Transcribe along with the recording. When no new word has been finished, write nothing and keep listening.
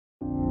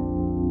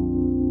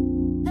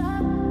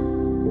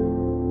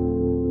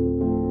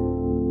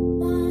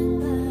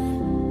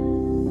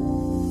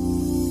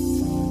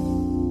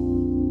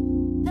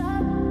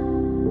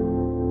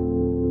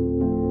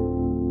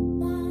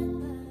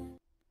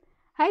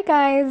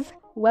Hi guys,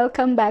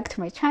 welcome back to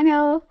my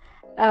channel.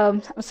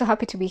 I'm so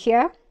happy to be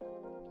here.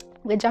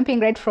 We're jumping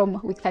right from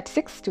week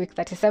 36 to week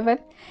 37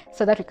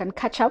 so that we can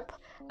catch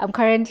up. I'm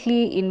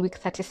currently in week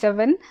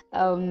 37.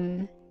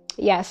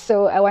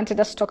 So I wanted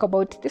us to talk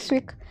about this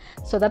week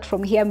so that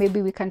from here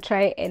maybe we can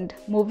try and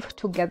move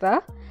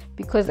together,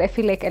 because I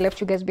feel like I left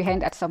you guys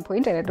behind at some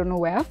point and I don't know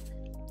where.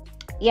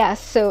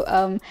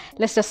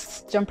 Let's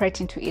just jump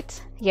right into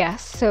it.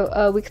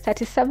 Week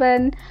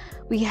 37,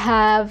 we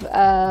have,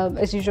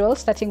 as usual,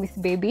 starting with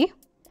baby.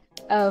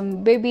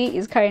 Baby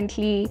is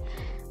currently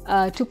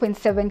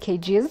 2.7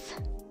 kgs,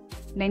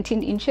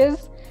 19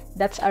 inches.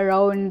 That's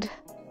around,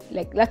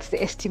 that's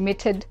the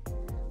estimated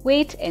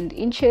weight and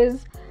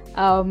inches.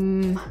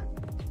 Though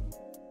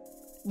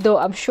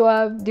I'm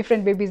sure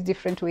different babies,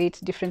 different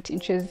weights, different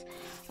inches.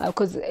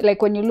 Because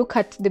when you look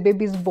at the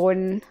babies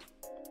born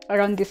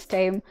around this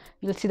time,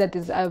 you'll see that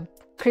there's a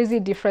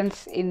crazy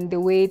difference in the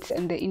weights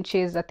and the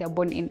inches that they're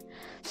born in.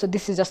 So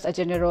this is just a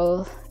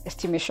general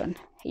estimation.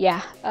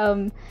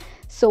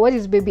 So what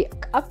is baby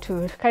up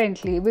to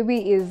currently?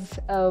 Baby is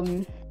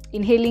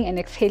inhaling and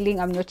exhaling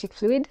amniotic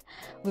fluid.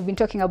 We've been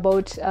talking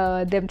about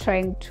them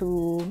trying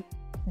to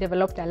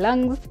develop their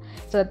lungs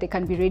so that they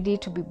can be ready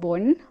to be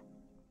born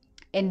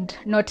and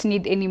not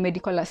need any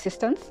medical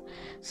assistance.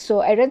 So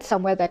I read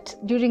somewhere that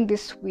during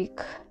this week,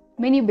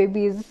 many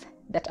babies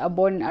that are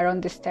born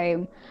around this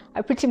time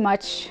are pretty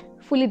much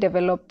fully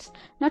developed.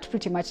 Not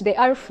pretty much, they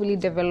are fully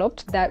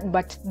developed,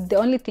 but the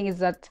only thing is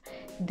that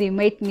they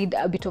might need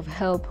a bit of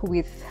help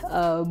with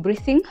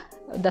breathing.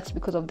 That's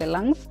because of the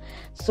lungs.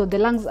 So the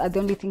lungs are the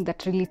only thing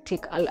that really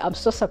take, I'm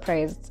so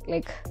surprised.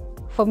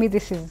 For me,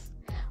 this is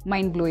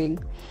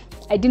mind-blowing.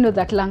 I didn't know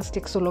that lungs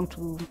take so long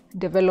to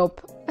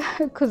develop,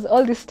 because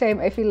all this time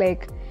I feel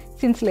like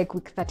since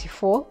week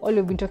 34, all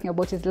we've been talking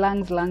about is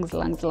lungs.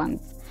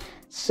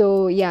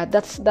 So yeah,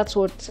 that's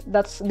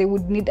they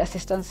would need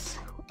assistance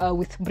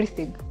with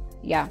breathing,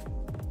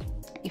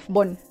 if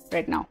born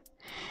right now.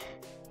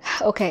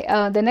 Okay,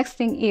 the next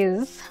thing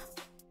is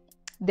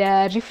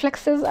their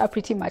reflexes are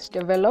pretty much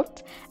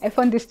developed. I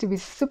found this to be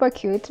super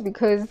cute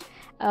because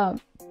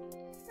there's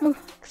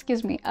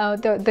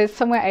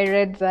somewhere I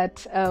read that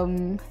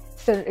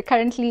so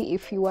currently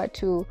if you were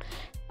to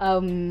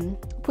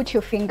put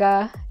your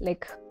finger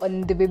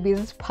on the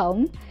baby's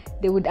palm,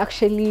 they would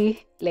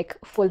actually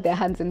fold their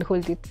hands and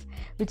hold it,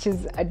 which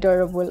is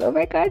adorable. Oh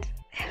my god.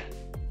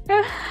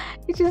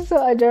 It is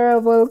so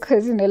adorable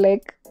because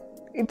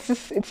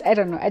it's I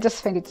don't know, I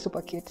just find it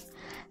super cute.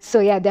 So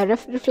yeah, their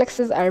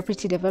reflexes are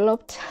pretty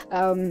developed.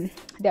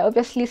 They're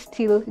obviously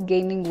still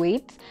gaining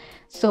weight,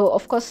 so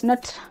of course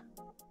not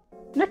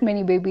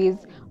many babies,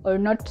 or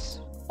not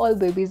all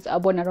babies, are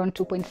born around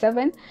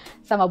 2.7.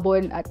 Some are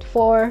born at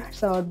 4,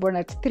 some are born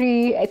at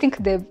 3. I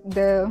think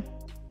the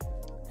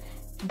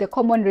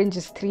common range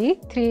is 3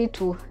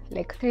 to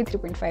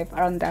 3.5,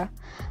 around there.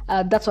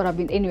 That's what I've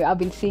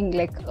been seeing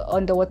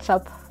on the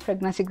WhatsApp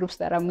pregnancy groups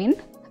that I'm in.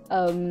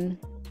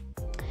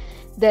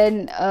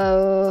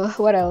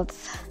 What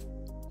else?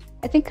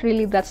 I think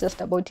really that's just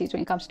about it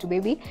when it comes to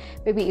baby.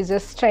 Baby is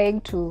just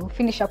trying to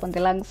finish up on the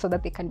lungs so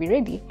that they can be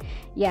ready.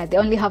 Yeah, they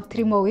only have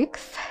 3 more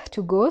weeks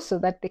to go so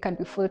that they can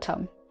be full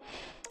term.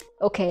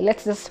 Okay,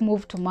 let's just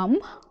move to mom.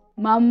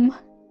 Mom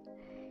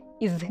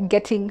is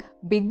getting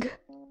bigger.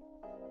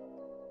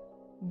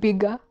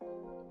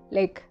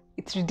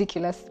 It's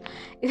ridiculous.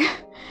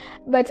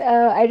 But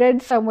I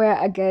read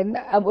somewhere, again,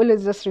 I'm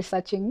always just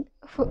researching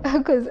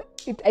because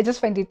I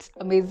just find it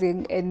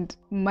amazing and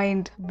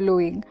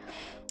mind-blowing.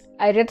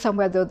 I read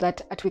somewhere though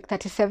that at week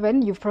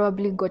 37 you've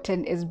probably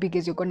gotten as big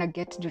as you're gonna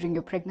get during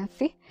your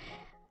pregnancy,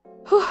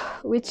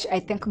 which I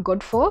thank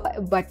God for.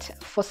 But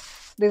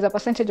there's a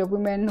percentage of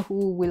women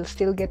who will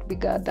still get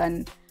bigger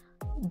than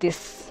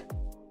this,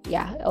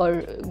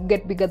 or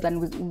get bigger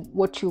than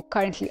what you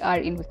currently are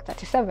in week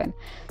 37.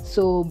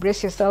 So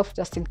brace yourself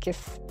just in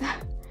case.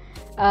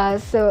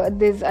 So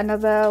there's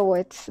another,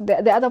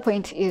 the other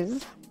point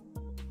is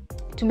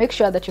to make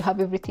sure that you have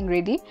everything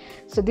ready.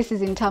 So this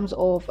is in terms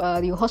of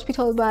your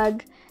hospital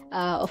bag.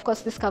 Of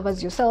course, this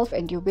covers yourself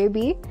and your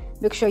baby.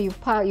 Make sure you've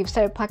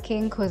started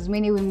packing, because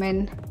many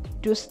women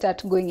do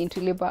start going into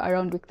labor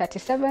around week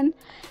 37.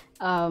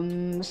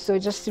 So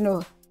just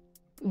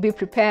be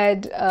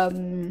prepared.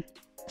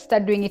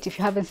 Start doing it if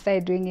you haven't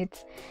started doing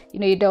it.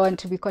 You don't want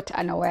to be caught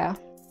unaware.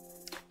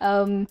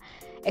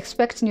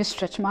 Expect new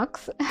stretch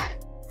marks.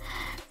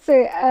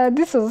 So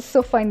this was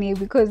so funny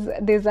because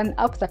there's an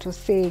app that was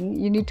saying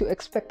you need to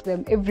expect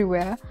them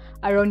everywhere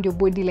around your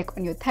body,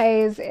 on your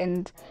thighs,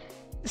 and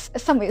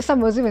some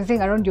was even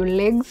saying around your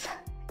legs.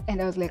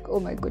 And I was like, oh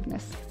my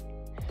goodness,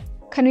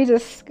 can you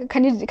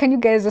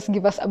guys just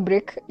give us a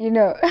break,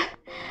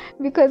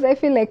 because I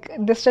feel like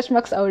the stretch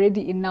marks are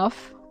already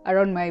enough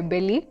around my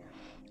belly.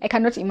 I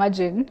cannot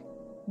imagine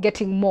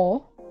getting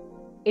more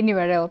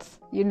anywhere else,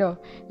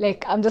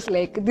 I'm just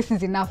this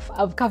is enough.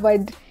 I've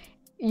covered,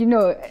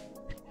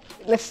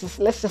 let's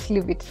just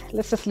leave it.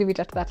 Let's just leave it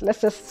at that.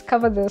 Let's just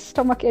cover the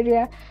stomach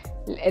area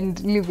and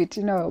leave it,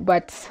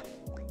 But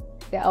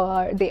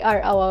they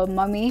are our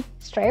mommy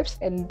stripes,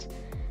 and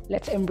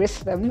let's embrace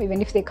them.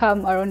 Even if they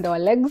come around our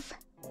legs,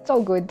 it's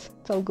all good.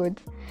 It's all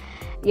good.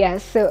 Yeah,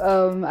 so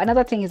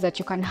another thing is that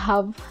you can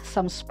have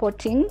some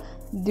spotting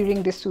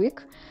during this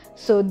week.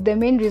 So the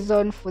main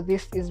reason for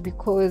this is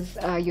because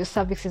your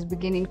cervix is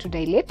beginning to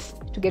dilate,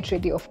 to get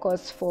ready, of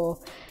course, for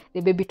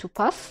the baby to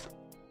pass.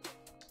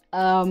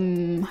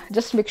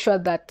 Just make sure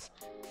that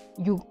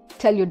you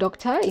tell your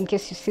doctor in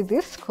case you see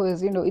this,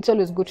 because it's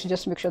always good to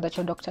just make sure that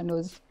your doctor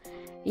knows.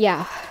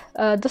 Yeah,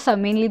 those are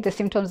mainly the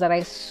symptoms that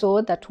I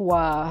saw that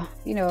were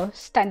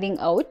standing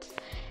out.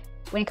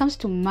 When it comes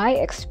to my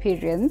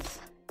experience,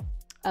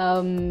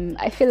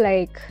 I feel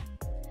like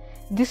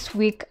this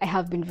week I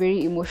have been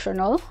very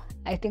emotional.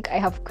 I think I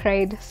have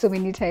cried so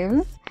many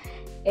times,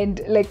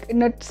 and like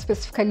not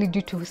specifically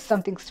due to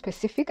something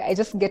specific. I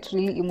just get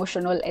really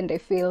emotional and I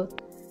feel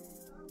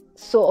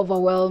so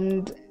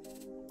overwhelmed.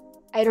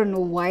 I don't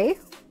know why,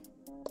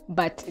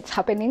 but it's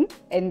happening,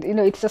 and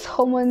it's just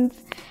hormones.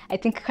 I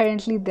think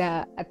currently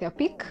they're at their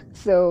peak,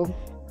 so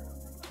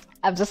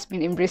I've just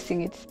been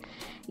embracing it.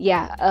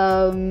 Yeah.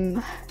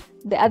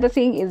 The other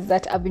thing is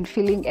that I've been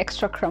feeling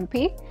extra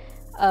crampy,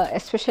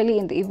 especially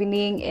in the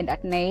evening and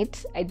at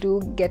night. I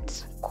do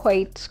get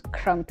quite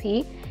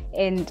crampy,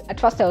 and at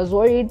first I was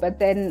worried, but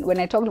then when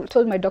I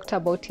told my doctor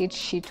about it,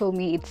 she told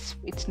me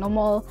it's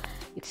normal.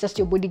 It's just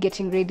your body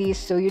getting ready,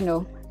 so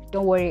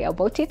don't worry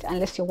about it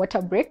unless your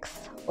water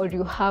breaks or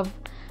you have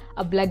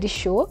a bloody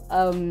show,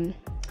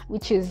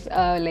 which is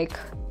like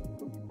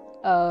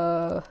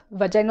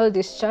vaginal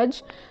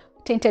discharge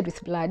tainted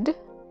with blood.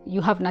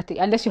 You have nothing.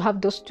 Unless you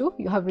have those two,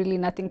 you have really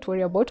nothing to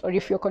worry about. Or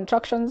if your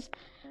contractions,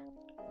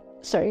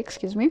 or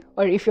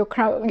if your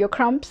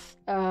cramps,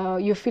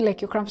 you feel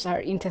like your cramps are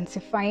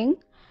intensifying,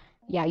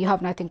 yeah, you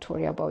have nothing to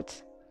worry about.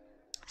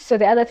 So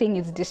the other thing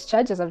is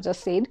discharge, as I've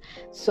just said.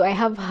 So I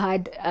have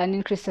had an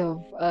increase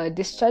of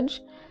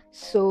discharge.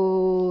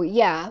 So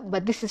yeah,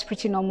 but this is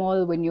pretty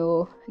normal when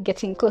you're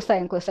getting closer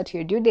and closer to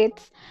your due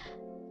dates.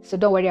 So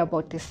don't worry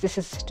about this. This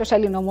is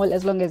totally normal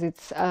as long as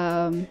it's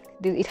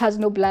it has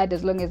no blood,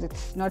 as long as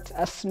it's not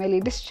a smelly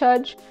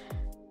discharge,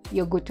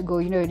 you're good to go.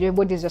 Your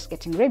body's just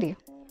getting ready.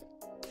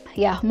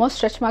 Yeah, more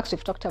stretch marks,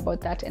 we've talked about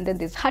that. And then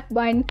there's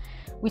heartburn,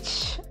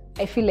 which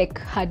I feel like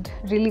had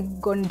really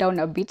gone down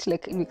a bit,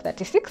 like in week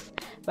 36,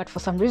 but for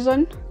some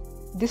reason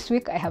this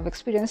week I have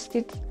experienced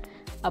it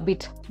a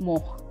bit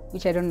more,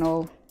 which I don't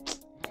know.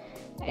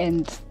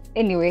 And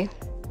anyway,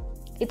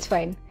 it's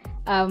fine.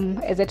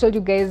 As I told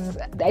you guys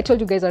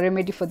a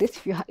remedy for this.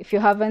 If you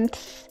haven't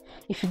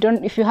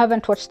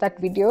watched that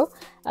video,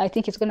 I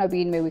think it's gonna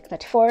be in my week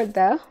 34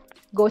 there.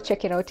 Go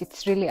check it out.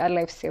 It's really a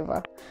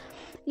lifesaver.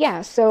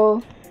 Yeah,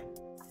 so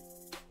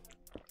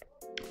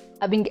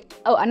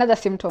another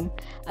symptom,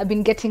 I've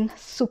been getting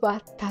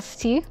super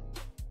thirsty,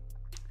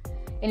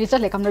 and it's not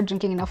like I'm not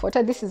drinking enough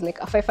water. This is like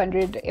a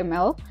 500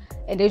 ml,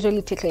 and I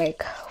usually take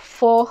like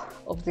 4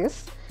 of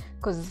this,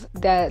 because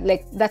they're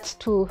like, that's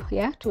 2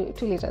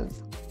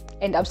 liters.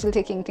 And I'm still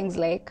taking things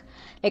like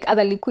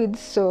other liquids.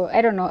 So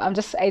I don't know,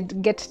 I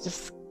get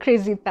just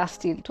crazy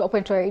thirsty to a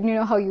point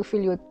where how you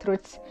feel your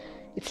throat,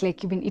 it's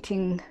like you've been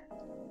eating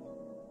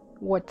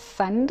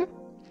sand.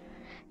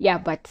 Yeah,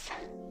 but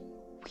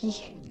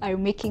we are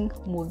making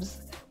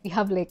moves. We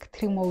have like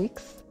 3 more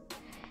weeks,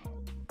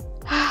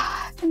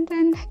 and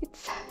then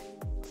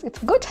it's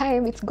go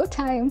time. It's go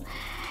time.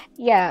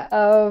 Yeah.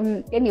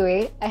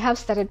 Anyway, I have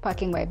started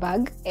packing my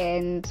bag,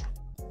 and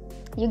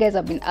you guys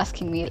have been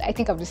asking me. I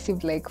think I've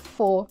received like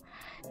 4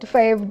 to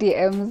 5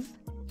 DMs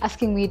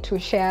asking me to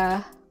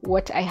share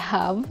what I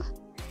have.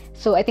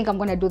 So I think I'm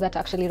gonna do that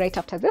actually right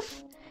after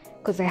this,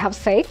 because I have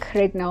psych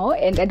right now,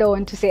 and I don't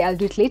want to say I'll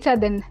do it later,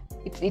 then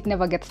it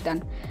never gets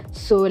done.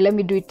 So let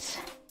me do it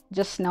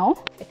just now.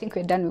 I think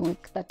we're done with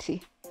week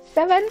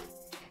 37.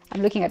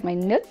 I'm looking at my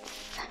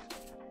notes.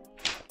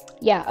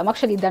 Yeah, I'm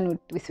actually done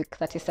with week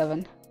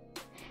 37.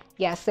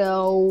 Yeah,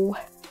 so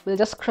we'll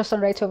just cross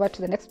on right over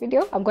to the next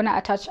video. I'm gonna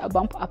attach a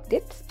bump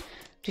update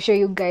to show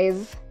you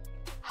guys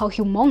how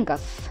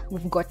humongous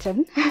we've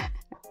gotten.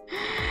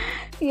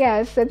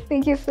 Yeah, so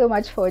thank you so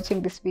much for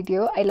watching this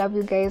video. I love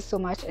you guys so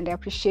much, and I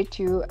appreciate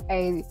you.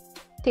 I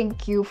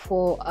thank you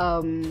for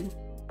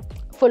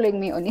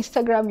following me on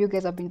Instagram. You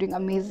guys have been doing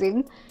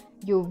amazing.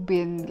 You've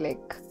been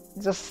like,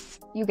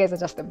 you guys are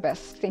just the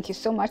best. Thank you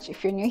so much.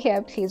 If you're new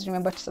here, please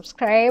remember to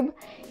subscribe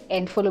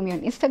and follow me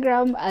on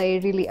Instagram.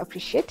 I really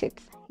appreciate it.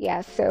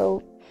 Yeah,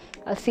 so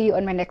I'll see you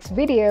on my next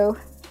video.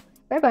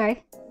 Bye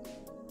bye.